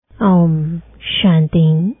ओम शांति।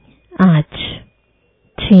 आज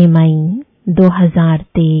 6 मई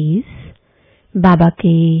 2023 बाबा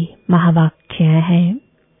के महावाक्य है।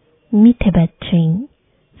 मीठे बच्चे,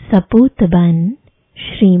 सपूत बन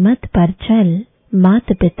श्रीमत पर चल,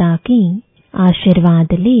 माता पिता की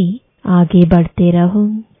आशीर्वाद ले आगे बढ़ते रहो।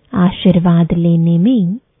 आशीर्वाद लेने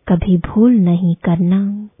में कभी भूल नहीं करना।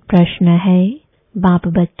 प्रश्न है, बाप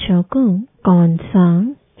बच्चों को कौन सा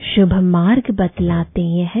शुभ मार्ग बतलाते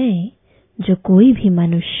हैं जो कोई भी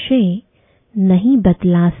मनुष्य नहीं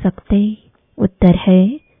बतला सकते? उत्तर है,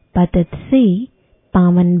 पतित से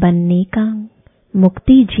पावन बनने का,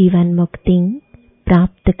 मुक्ति जीवन मुक्ति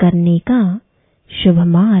प्राप्त करने का शुभ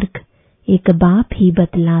मार्ग एक बाप ही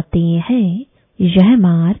बतलाते हैं। यह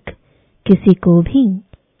मार्ग किसी को भी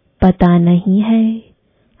पता नहीं है।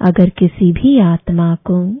 अगर किसी भी आत्मा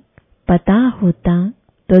को पता होता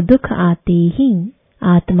तो दुख आते ही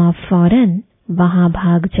आत्मा फौरन वहां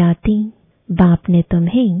भाग जाती। बाप ने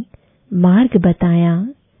तुम्हें मार्ग बताया।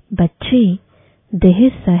 बच्चे, देह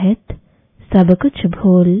सहित सब कुछ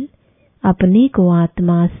भूल अपने को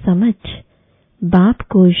आत्मा समझ बाप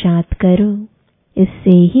को याद करो,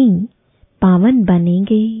 इससे ही पावन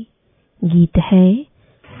बनेंगे। गीत है,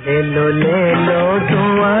 ले लो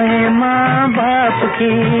दुआएं माँ बाप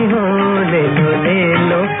की हो, ले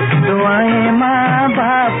लो दुआएं माँ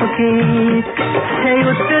बाप की, है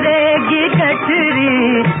उतरेगी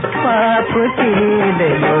कठरी पाप की। ले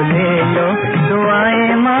लो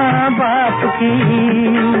दुआएं माँ बाप की।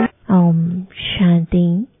 ओम शांति।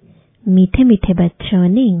 मीठे मीठे बच्चों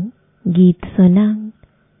ने गीत सुना।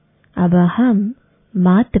 अब हम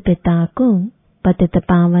माता पिता को पतित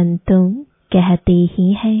पावन तो कहते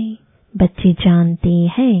ही हैं। बच्चे जानते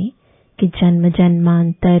हैं कि जन्म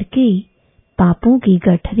जन्मांतर के पापों की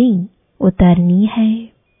गठरी उतरनी है।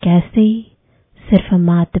 कैसे? सिर्फ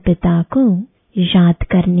माता पिता को याद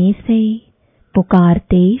करने से।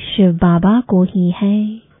 पुकारते शिव बाबा को ही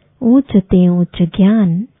है। ऊंच ते ऊंच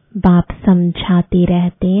ज्ञान बाप समझाते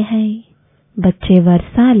रहते हैं। बच्चे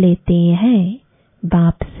वर्षा लेते हैं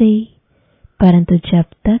बाप से, परंतु जब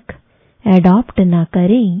तक एडॉप्ट न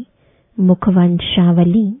करें,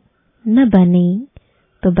 मुखवंशावली न बने,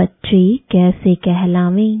 तो बच्चे कैसे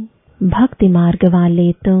कहलावें? भक्ति मार्ग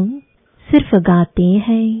वाले तुम सिर्फ गाते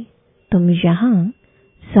हैं। तुम यहाँ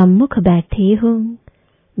सम्मुख बैठे हो।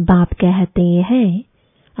 बाप कहते हैं,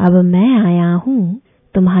 अब मैं आया हूँ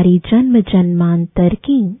तुम्हारी जन्म जन्मांतर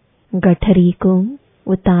की गठरी को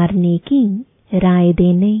उतारने की राय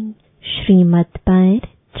देने, श्रीमत पर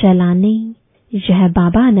चलाने। यह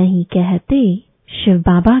बाबा नहीं कहते, शिव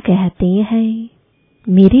बाबा कहते हैं।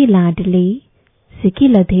 मेरे लाडले सिके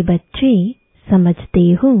लधे बच्चे,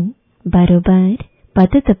 समझते हो बरोबर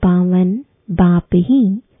पतित पावन बाप ही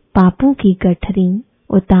पापों की गठरी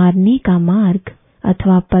उतारने का मार्ग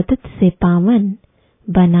अथवा पतित से पावन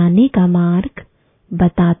बनाने का मार्ग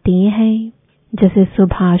बताते हैं। जैसे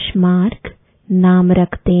सुभाष मार्ग नाम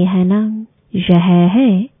रखते हैं ना, यह है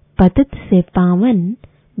पतित से पावन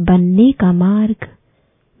बनने का मार्ग।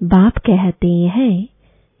 बाप कहते हैं,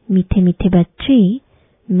 मीठे मीठे बच्चे,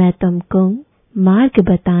 मैं तुमको मार्ग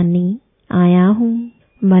बताने आया हूँ।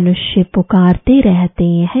 मनुष्य पुकारते रहते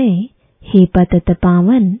हैं, हे पतित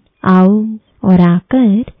पावन आओ, और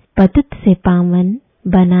आकर पतित से पावन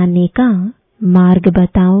बनाने का मार्ग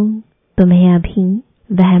बताओ। तुम्हें अभी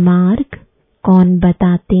वह मार्ग कौन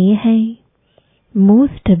बताते हैं?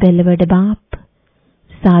 मोस्ट बेलवड बाप।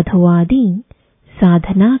 साधु आदि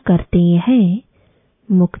साधना करते हैं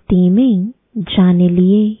मुक्ति में जाने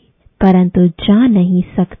लिए, परंतु जा नहीं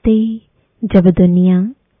सकते। जब दुनिया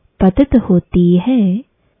पतित होती है,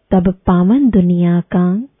 तब पावन दुनिया का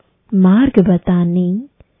मार्ग बताने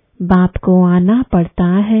बाप को आना पड़ता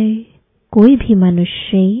है। कोई भी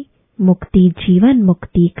मनुष्य मुक्ति जीवन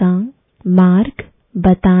मुक्ति का मार्ग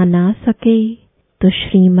बता ना सके, तो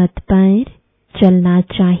श्रीमत पर चलना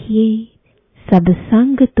चाहिए। सब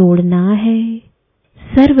संग तोड़ना है।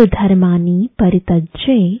 सर्वधर्मानि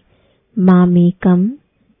परित्यज्य मामेकम।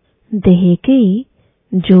 देह के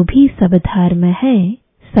जो भी सब धर्म है,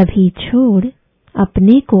 सभी छोड़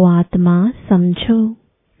अपने को आत्मा समझो।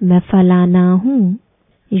 मैं फलाना हूँ,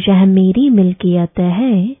 यह मेरी मिल्कियत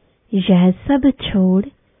है। यह सब छोड़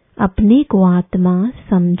अपने को आत्मा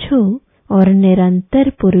समझो और निरंतर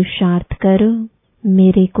पुरुषार्थ करो।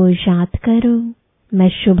 मेरे को याद करो। मैं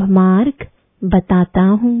शुभ मार्ग बताता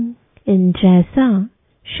हूँ। इन जैसा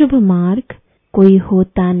शुभ मार्ग कोई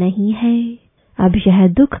होता नहीं है। अब यह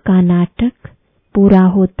दुख का नाटक पूरा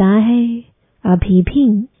होता है। अभी भी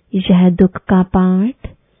यह दुख का पाठ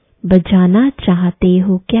बजाना चाहते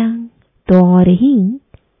हो क्या? तो और ही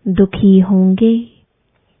दुखी होंगे।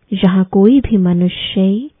 यहाँ कोई भी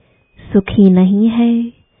मनुष्य सुखी नहीं है।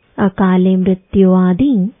 अकाले मृत्यु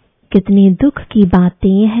आदि कितने दुख की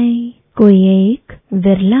बातें हैं। कोई एक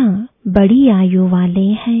विरला बड़ी आयु वाले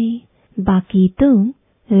हैं, बाकी तो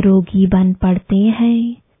रोगी बन पड़ते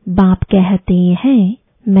हैं। बाप कहते हैं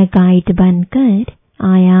मैं गाइड बनकर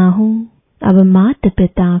आया हूँ, अब माता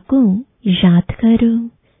पिता को याद करो।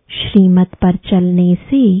 श्रीमत पर चलने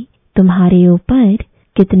से तुम्हारे ऊपर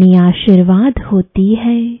कितनी आशीर्वाद होती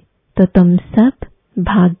है, तो तुम सब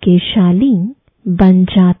भाग्यशाली बन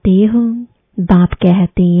जाते हो। बाप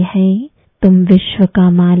कहते हैं तुम विश्व का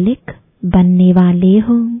मालिक बनने वाले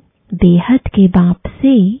हो। बेहद के बाप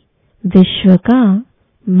से विश्व का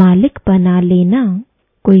मालिक बना लेना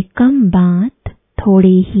कोई कम बात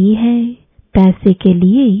थोड़ी ही है। पैसे के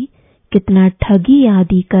लिए कितना ठगी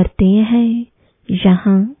आदि करते हैं,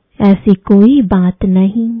 यहाँ ऐसी कोई बात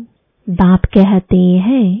नहीं। बाप कहते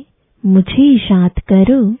हैं मुझे याद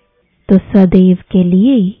करो तो सदैव के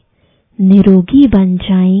लिए निरोगी बन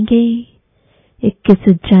जाएंगे।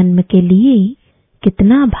 21 जन्म के लिए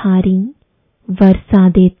कितना भारी वर्षा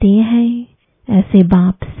देते हैं। ऐसे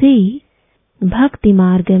बाप से भक्ति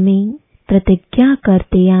मार्ग में प्रतिज्ञा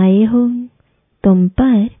करते आए हो, तुम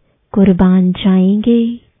पर कुर्बान जाएंगे,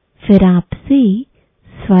 फिर आपसे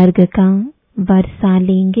स्वर्ग का वर्षा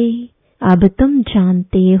लेंगे। अब तुम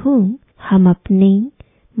जानते हो हम अपने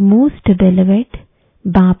मोस्ट बेलवेट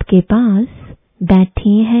बाप के पास बैठे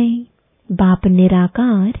हैं। बाप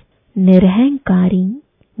निराकार निरहंकारी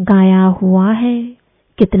गाया हुआ है।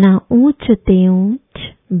 कितना ऊंच ते ऊंच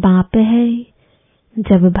बाप है।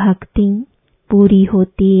 जब भक्ति पूरी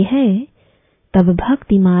होती है तब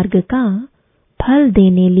भक्ति मार्ग का फल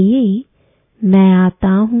देने लिए मैं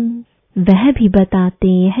आता हूँ। वह भी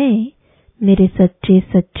बताते हैं मेरे सच्चे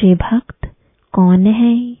सच्चे भक्त कौन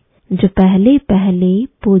है, जो पहले पहले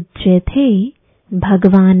पूज्य थे,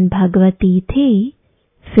 भगवान भगवती थे,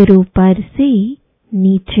 फिर ऊपर से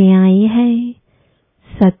नीचे आए हैं।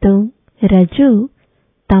 सतो रजो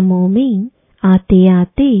तमो में आते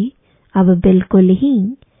आते अब बिल्कुल ही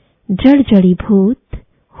जड़ जड़ीभूत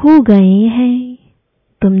हो गए हैं।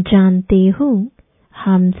 तुम जानते हो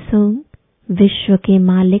हम सो विश्व के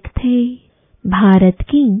मालिक थे। भारत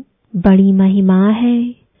की बड़ी महिमा है,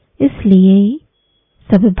 इसलिए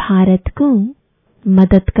सब भारत को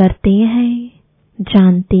मदद करते हैं।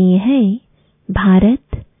 जानते हैं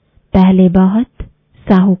भारत पहले बहुत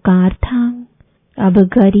साहूकार था, अब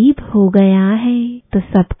गरीब हो गया है, तो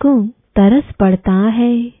सबको तरस पड़ता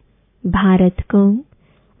है। भारत को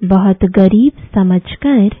बहुत गरीब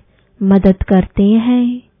समझकर मदद करते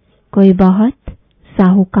हैं। कोई बहुत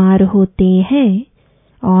साहूकार होते हैं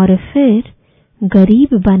और फिर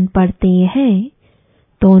गरीब बन पड़ते हैं,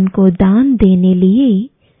 तो उनको दान देने लिए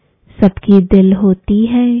सबकी दिल होती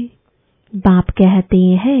है। बाप कहते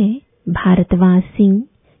हैं भारतवासी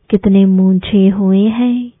कितने मूंझे हुए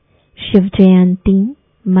हैं, शिव जयंती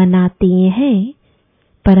मनाते हैं,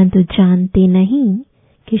 परंतु जानते नहीं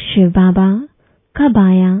कि शिव बाबा कब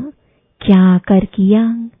आया, क्या आकर किया।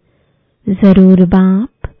 जरूर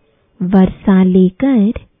बाप वर्षा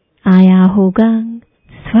लेकर आया होगा,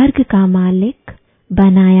 स्वर्ग का मालिक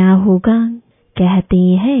बनाया होगा। कहते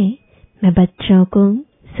हैं मैं बच्चों को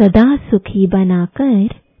सदा सुखी बनाकर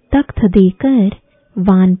तख्त देकर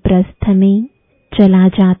वानप्रस्थ में चला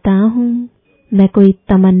जाता हूँ। मैं कोई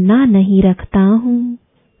तमन्ना नहीं रखता हूँ।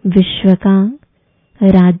 विश्व का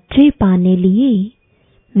राज्य पाने लिए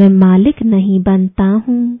मैं मालिक नहीं बनता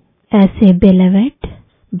हूँ। ऐसे बेलवेट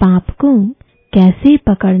बाप को कैसे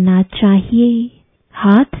पकड़ना चाहिए?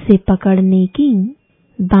 हाथ से पकड़ने की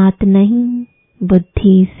बात नहीं,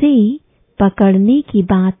 बुद्धि से पकड़ने की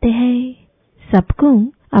बात है। सबको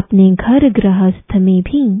अपने घर गृहस्थ में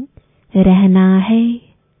भी रहना है,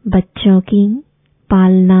 बच्चों की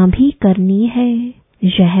पालना भी करनी है।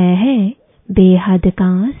 यह है बेहद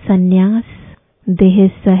का सन्यास। देह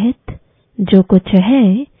सहित जो कुछ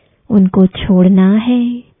है उनको छोड़ना है।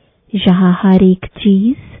 यहाँ हर एक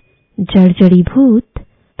चीज जड़ जड़ीभूत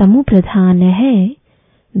तमो प्रधान है,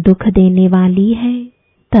 दुख देने वाली है।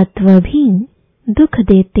 तत्व भी दुख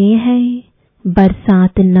देते हैं।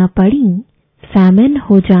 बरसात न पड़ी, फैमिन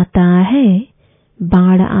हो जाता है,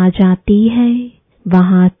 बाढ़ आ जाती है।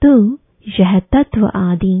 वहां तो यह तत्व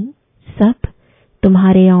आदि सब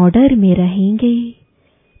तुम्हारे ऑर्डर में रहेंगे।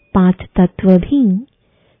 5 तत्व भी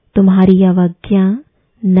तुम्हारी अवज्ञा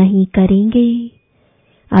नहीं करेंगे।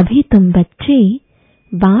 अभी तुम बच्चे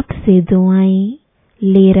बाप से दुआएं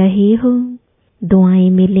ले रहे हो, दुआएं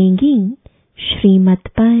मिलेंगी श्रीमत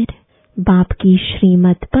पर। बाप की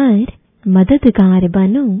श्रीमत पर मददगार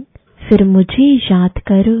बनो, फिर मुझे याद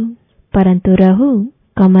करो, परंतु रहो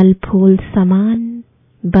कमल फूल समान।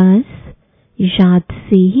 बस याद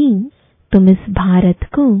से ही तुम इस भारत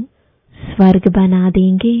को स्वर्ग बना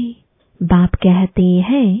देंगे। बाप कहते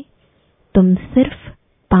हैं तुम सिर्फ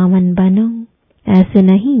पावन बनो। ऐसे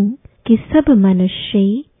नहीं कि सब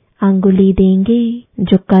मनुष्य अंगुली देंगे।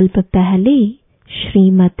 जो कल्प पहले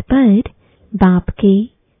श्रीमत पर बाप के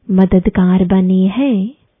मददगार बने हैं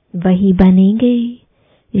वही बनेंगे।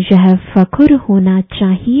 यह फख्र होना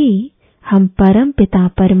चाहिए हम परम पिता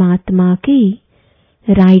परमात्मा के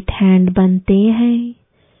राइट हैंड बनते हैं।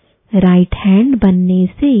 राइट हैंड बनने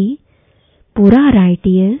से पूरा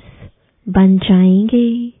राइटियस बन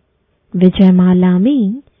जाएंगे। विजयमाला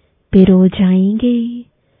में पिरो जाएंगे।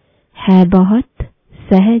 है बहुत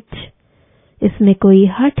सहज। इसमें कोई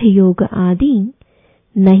हठ योग आदि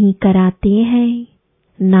नहीं कराते हैं।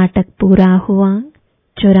 नाटक पूरा हुआ।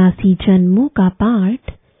 84 जन्मों का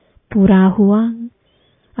पाठ पूरा हुआ।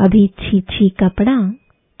 अभी छी कपड़ा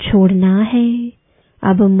छोड़ना है।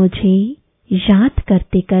 अब मुझे याद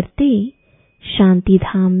करते करते शांति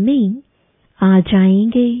धाम में आ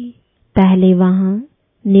जाएंगे। पहले वहां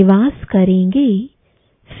निवास करेंगे,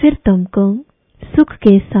 फिर तुमको सुख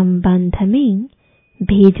के संबंध में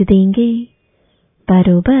भेज देंगे।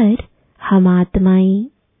 बरोबर हम आत्माएं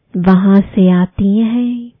वहां से आती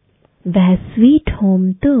हैं। वह स्वीट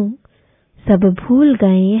होम तो सब भूल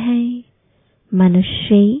गए हैं।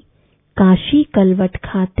 मनुष्य काशी कलवट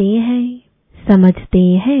खाते हैं। समझते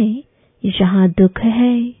हैं यहाँ दुख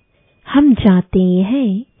है। हम जाते हैं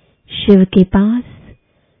शिव के पास,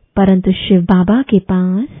 परंतु शिव बाबा के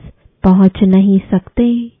पास पहुंच नहीं सकते।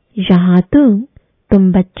 यहाँ तो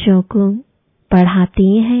तुम बच्चों को पढ़ाते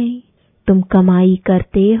हैं, तुम कमाई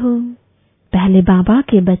करते हो। पहले बाबा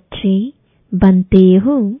के बच्चे बनते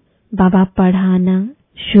हो, बाबा पढ़ाना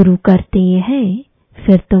शुरू करते हैं,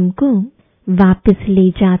 फिर तुमको वापस ले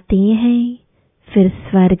जाते हैं, फिर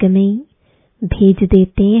स्वर्ग में भेज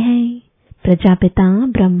देते हैं। प्रजापिता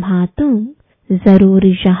ब्रह्मा तुम जरूर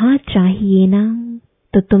यहाँ चाहिए ना,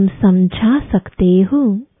 तो तुम समझा सकते हो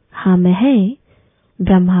हम है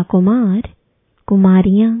ब्रह्मा कुमार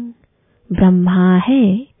कुमारियां। ब्रह्मा है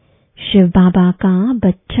शिव बाबा का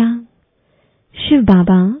बच्चा। शिव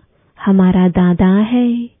बाबा हमारा दादा है।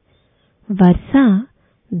 वर्षा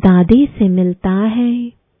दादी से मिलता है।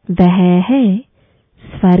 वह है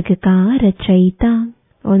स्वर्ग का रचयिता।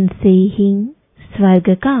 उनसे ही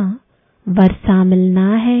स्वर्ग का वर्षा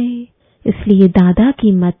मिलना है। इसलिए दादा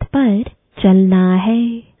की मत पर चलना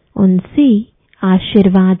है, उनसे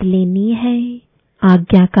आशीर्वाद लेनी है।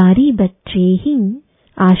 आज्ञाकारी बच्चे ही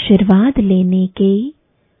आशीर्वाद लेने के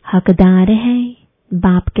हकदार हैं।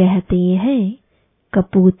 बाप कहते हैं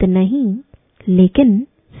कपूत नहीं लेकिन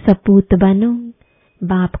सपूत बनो।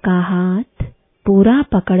 बाप का हाथ पूरा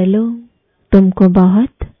पकड़ लो, तुमको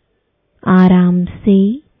बहुत आराम से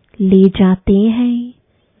ले जाते हैं।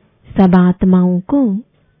 सब आत्माओं को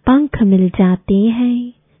पंख मिल जाते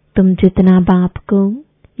हैं। तुम जितना बाप को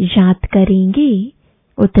याद करेंगे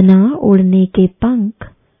उतना उड़ने के पंख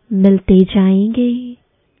मिलते जाएंगे।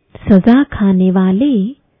 सजा खाने वाले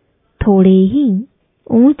थोड़े ही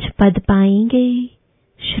ऊंच पद पाएंगे।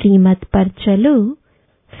 श्रीमत पर चलो,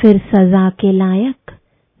 फिर सजा के लायक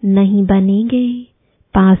नहीं बनेंगे।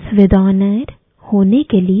 पास विद ऑनर होने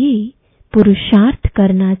के लिए पुरुषार्थ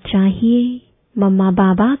करना चाहिए। मम्मा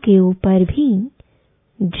बाबा के ऊपर भी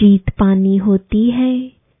जीत पानी होती है।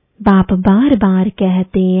 बाप बार बार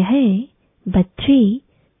कहते हैं बच्चे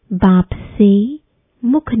बाप से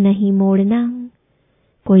मुख नहीं मोड़ना।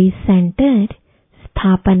 कोई सेंटर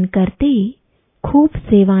स्थापन करते, खूब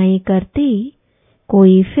सेवाएं करते,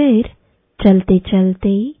 कोई फिर चलते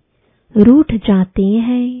चलते रूठ जाते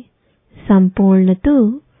हैं। संपूर्ण तो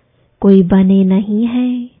कोई बने नहीं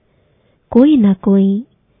है। कोई न कोई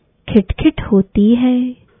खिटखिट होती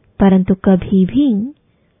है, परंतु कभी भी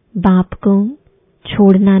बाप को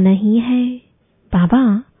छोड़ना नहीं है। बाबा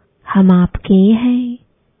हम आपके हैं,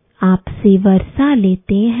 आपसे वर्षा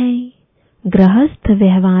लेते हैं। गृहस्थ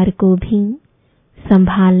व्यवहार को भी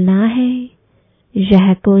संभालना है।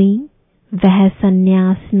 यह कोई वह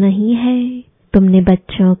सन्यास नहीं है। तुमने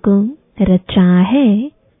बच्चों को रचा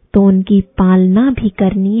है तो उनकी पालना भी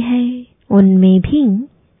करनी है। उनमें भी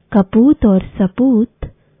कपूत और सपूत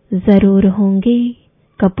जरूर होंगे।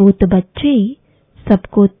 कपूत बच्चे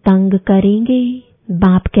सबको तंग करेंगे।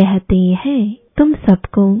 बाप कहते हैं तुम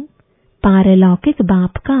सबको पारलौकिक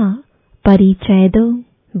बाप का परिचय दो।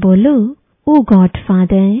 बोलो ओ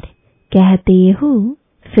गॉडफादर कहते हो,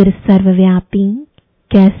 फिर सर्वव्यापी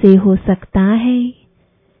कैसे हो सकता है?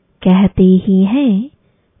 कहते ही हैं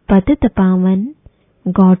पतित पावन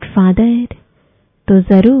गॉडफादर, तो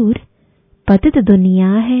जरूर पतित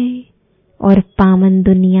दुनिया है और पावन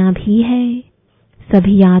दुनिया भी है।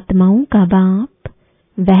 सभी आत्माओं का बाप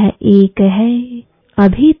वह एक है।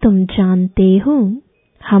 अभी तुम जानते हो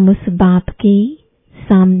हम उस बाप के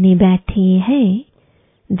सामने बैठे हैं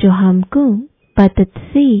जो हमको पतित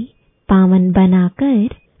से पावन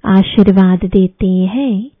बनाकर आशीर्वाद देते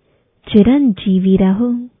हैं, चिरंजीवी रहो।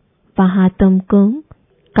 वहां तुमको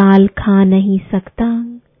काल खा नहीं सकता।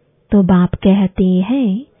 तो बाप कहते हैं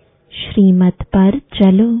श्रीमत पर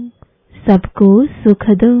चलो, सबको सुख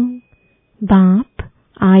दो। बाप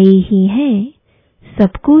आए ही हैं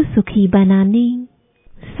सबको सुखी बनाने।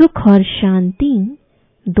 सुख और शांति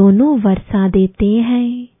दोनों वर्षा देते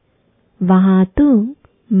हैं। वहां तो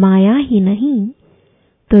माया ही नहीं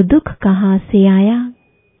तो दुख कहाँ से आया।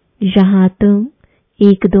 यहाँ तुम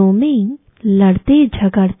एक दो में लड़ते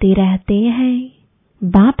झगड़ते रहते हैं।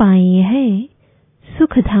 बाप आए हैं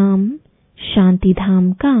सुख धाम शांति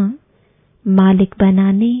धाम का मालिक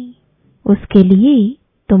बनाने। उसके लिए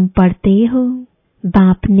तुम पढ़ते हो।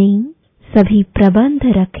 बाप ने सभी प्रबंध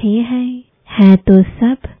रखे हैं, है तो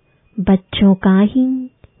सब बच्चों का ही।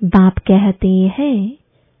 बाप कहते हैं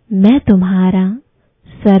मैं तुम्हारा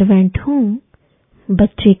सर्वेंट हूँ।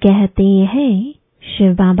 बच्चे कहते हैं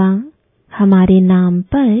शिव बाबा हमारे नाम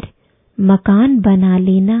पर मकान बना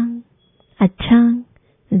लेना। अच्छा,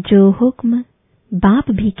 जो हुक्म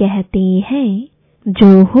बाप भी कहते हैं,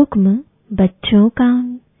 जो हुक्म बच्चों का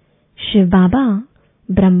शिव बाबा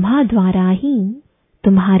ब्रह्मा द्वारा ही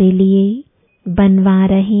तुम्हारे लिए बनवा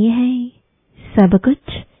रहे हैं। सब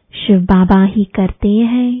कुछ शिव बाबा ही करते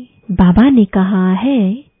हैं। बाबा ने कहा है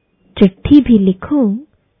चिट्ठी भी लिखो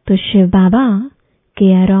तो शिव बाबा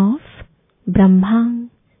केयर ऑफ ब्रह्मा।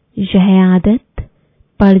 यह आदत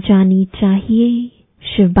पड़ जानी चाहिए।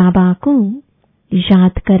 शिव बाबा को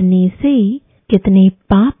याद करने से कितने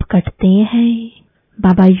पाप कटते हैं।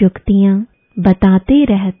 बाबा युक्तियां बताते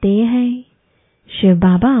रहते हैं। शिव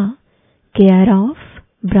बाबा केयर ऑफ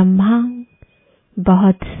ब्रह्मा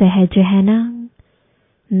बहुत सहज है ना।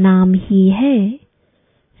 नाम ही है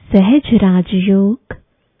सहज राजयोग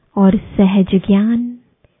और सहज ज्ञान।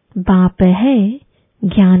 बाप है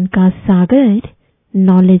ज्ञान का सागर,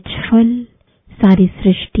 नॉलेजफुल। सारी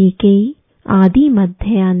सृष्टि के आदि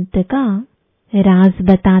मध्य अंत का राज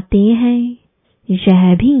बताते हैं।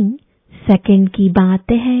 यह भी सेकंड की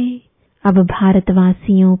बात है। अब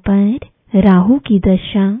भारतवासियों पर राहु की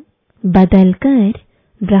दशा बदलकर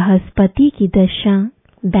बृहस्पति की दशा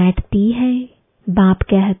बैठती है। बाप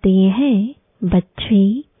कहते हैं बच्चे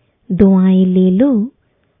दुआएं ले लो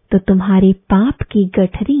तो तुम्हारे पाप की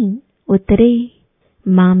गठरी उतरे।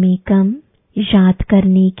 माँ में कम याद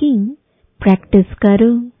करने की प्रैक्टिस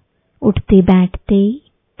करो। उठते बैठते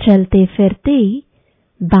चलते फिरते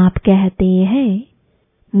बाप कहते हैं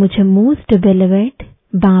मुझे मोस्ट बिलीवेड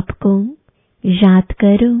बाप को याद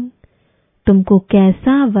करो। तुमको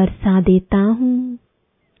कैसा वर्षा देता हूँ।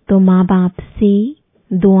 तो माँ बाप से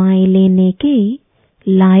दुआएं लेने के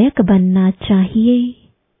लायक बनना चाहिए।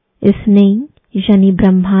 इसने यानी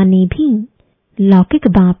ब्रह्मा ने भी लौकिक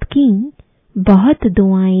बाप की बहुत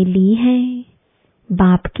दुआएं ली हैं।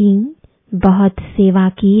 बाप की बहुत सेवा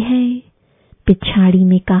की है। पिछाड़ी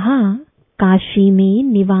में कहा काशी में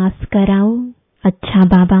निवास कराओ। अच्छा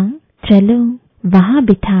बाबा चलो, वहां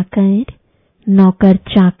बिठाकर नौकर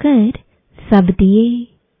चाकर सब दिए।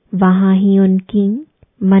 वहां ही उनकी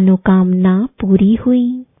मनोकामना पूरी हुई।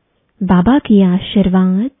 बाबा की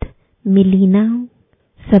आशीर्वाद मिली ना।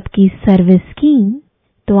 सबकी सर्विस की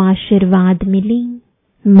तो आशीर्वाद मिली।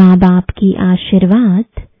 माँ बाप की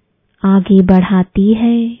आशीर्वाद आगे बढ़ाती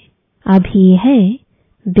है। अभी है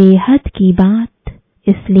बेहद की बात,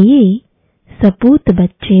 इसलिए सपूत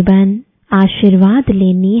बच्चे बन आशीर्वाद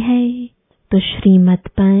लेनी है। तो श्रीमत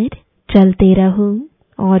पर चलते रहो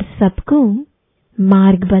और सबको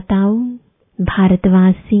मार्ग बताओ।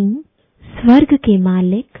 भारतवासी स्वर्ग के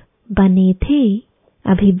मालिक बने थे।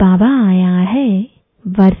 अभी बाबा आया है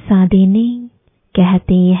वर्षा देने।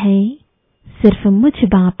 कहते हैं सिर्फ मुझ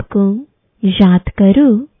बाप को याद करो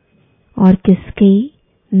और किसके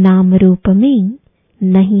नाम रूप में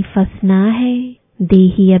नहीं फंसना है।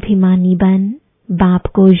 देही अभिमानी बन बाप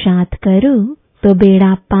को याद करो तो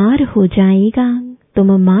बेड़ा पार हो जाएगा।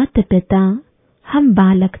 तुम मात पिता हम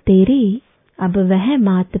बालक तेरे। अब वह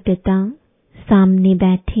मात पिता सामने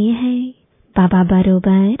बैठे हैं। बाबा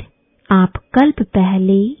बरोबर आप कल्प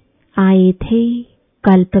पहले आए थे।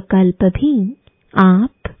 कल्प कल्प भी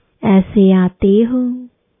आप ऐसे आते हो।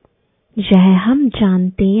 यह हम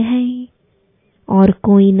जानते हैं और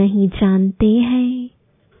कोई नहीं जानते हैं।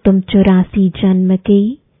 तुम 84 जन्म के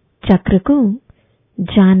चक्र को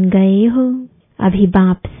जान गए हो। अभी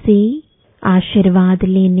बाप से आशीर्वाद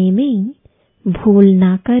लेने में भूल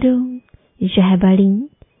ना करो। यह बड़ी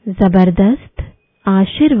जबरदस्त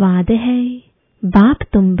आशीर्वाद है। बाप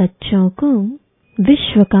तुम बच्चों को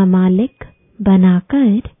विश्व का मालिक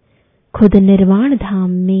बनाकर खुद निर्वाण धाम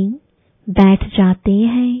में बैठ जाते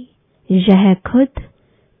हैं। यह खुद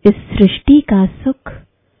इस सृष्टि का सुख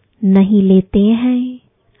नहीं लेते हैं।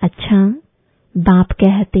 अच्छा, बाप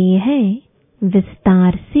कहते हैं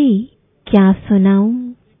विस्तार से क्या सुनाऊं?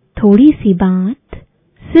 थोड़ी सी बात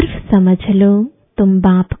सिर्फ समझ लो। तुम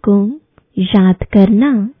बाप को याद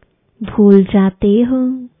करना भूल जाते हो।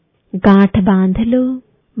 गांठ बांध लो।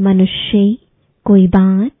 मनुष्य कोई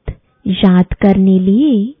बात याद करने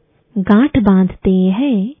लिए गांठ बांधते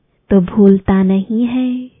हैं तो भूलता नहीं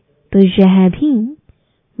है, तो यह भी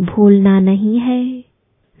भूलना नहीं है।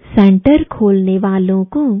 सेंटर खोलने वालों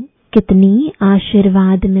को कितनी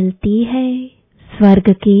आशीर्वाद मिलती है। स्वर्ग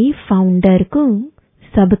के फाउंडर को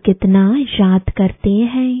सब कितना याद करते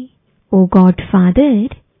हैं। ओ God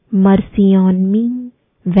father, mercy on me.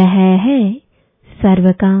 वह है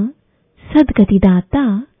सर्व का सद्गतिदाता,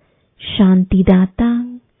 शांतिदाता।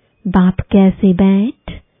 बाप कैसे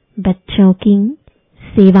बैठ बच्चों की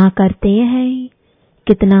सेवा करते हैं,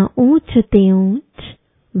 कितना ऊंच ते ऊंच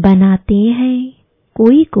बनाते हैं।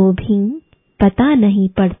 कोई को भी पता नहीं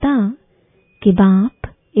पड़ता कि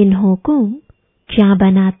बाप इन्हों को क्या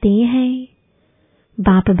बनाते हैं।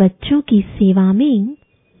 बाप बच्चों की सेवा में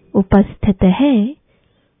उपस्थित है,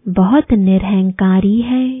 बहुत निरहंकारी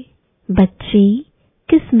है। बच्चे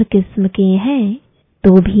किस्म किस्म के हैं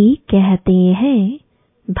तो भी कहते हैं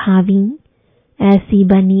भावी ऐसी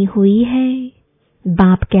बनी हुई है।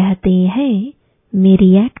 बाप कहते हैं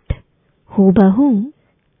मेरी एक्ट हूबहू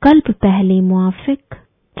कल्प पहले मुआफिक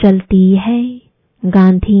चलती है।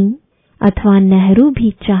 गांधी अथवा नेहरू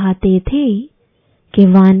भी चाहते थे कि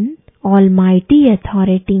वन ऑलमाइटी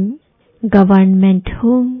अथॉरिटी गवर्नमेंट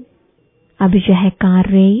हो। अब यह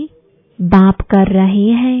कार्य बाप कर रहे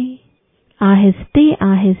हैं। आहिस्ते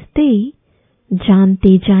आहिस्ते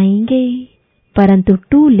जानते जाएंगे, परंतु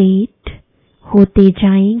टू लेट होते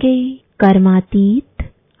जाएंगे। कर्मातीत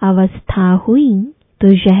अवस्था हुई तो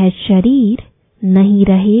यह शरीर नहीं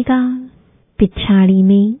रहेगा। पिछाड़ी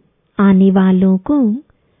में आने वालों को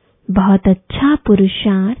बहुत अच्छा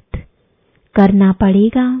पुरुषार्थ करना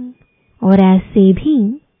पड़ेगा, और ऐसे भी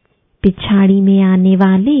पिछाड़ी में आने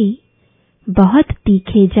वाले बहुत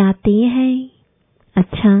तीखे जाते हैं।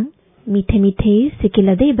 अच्छा, मीठे मीठे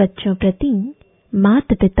सिकिलदे बच्चों प्रति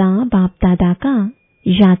माता पिता बाप दादा का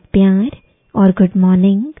याद प्यार और गुड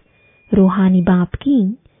मॉर्निंग। रूहानी बाप की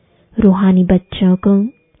रूहानी बच्चों को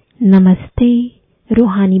नमस्ते।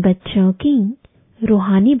 रूहानी बच्चों की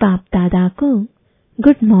रूहानी बाप दादा को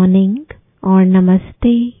गुड मॉर्निंग और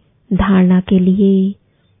नमस्ते। धारणा के लिए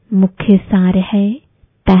मुख्य सार है,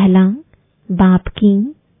 पहला, बाप की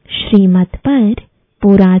श्रीमत पर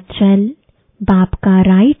पूरा चल, बाप का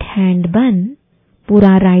राइट हैंड बन,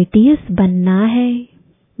 पूरा राइटियस बनना है।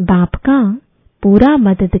 बाप का पूरा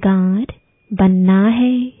मददगार बनना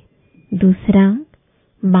है। दूसरा,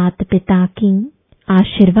 माता पिता की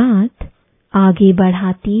आशीर्वाद आगे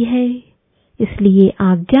बढ़ाती है, इसलिए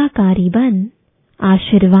आज्ञाकारी बन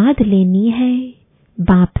आशीर्वाद लेनी है।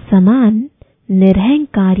 बाप समान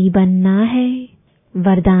निरहंकारी बनना है।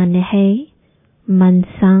 वरदान है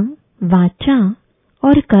मनसा, वाचा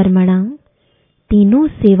और कर्मणा तीनों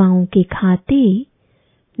सेवाओं के खाते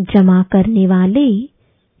जमा करने वाले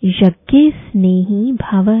यज्ञ स्नेही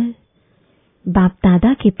भव। बाप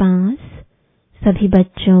दादा के पास सभी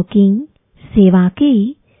बच्चों की सेवा के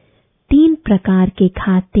 3 प्रकार के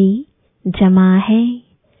खाते जमा है।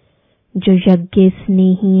 जो यज्ञ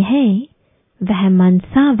स्नेही है वह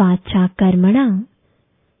मनसा वाचा कर्मणा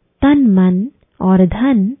तन मन और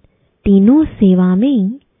धन तीनों सेवा में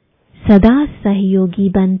सदा सहयोगी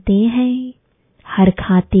बनते हैं। हर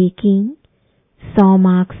खाते की 100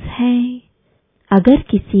 मार्क्स है। अगर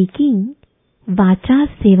किसी की वाचा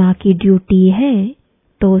सेवा की ड्यूटी है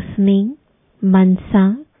तो उसमें मनसा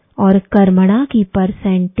और कर्मणा की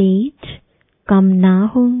परसेंटेज कम ना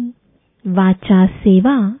हो। वाचा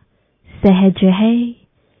सेवा सहज है,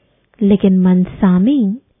 लेकिन मनसा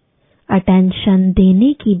में अटेंशन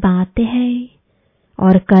देने की बात है,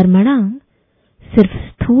 और कर्मणा सिर्फ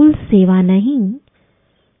स्थूल सेवा नहीं,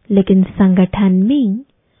 लेकिन संगठन में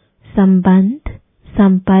संबंध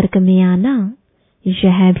संपर्क में आना,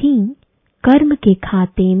 यह भी कर्म के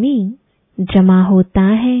खाते में जमा होता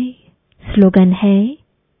है। स्लोगन है,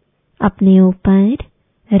 अपने ऊपर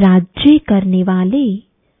राज्य करने वाले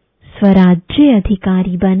स्वराज्य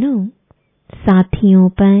अधिकारी बनो, साथियों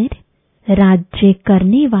पर राज्य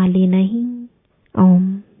करने वाले नहीं।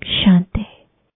 ओम शांति।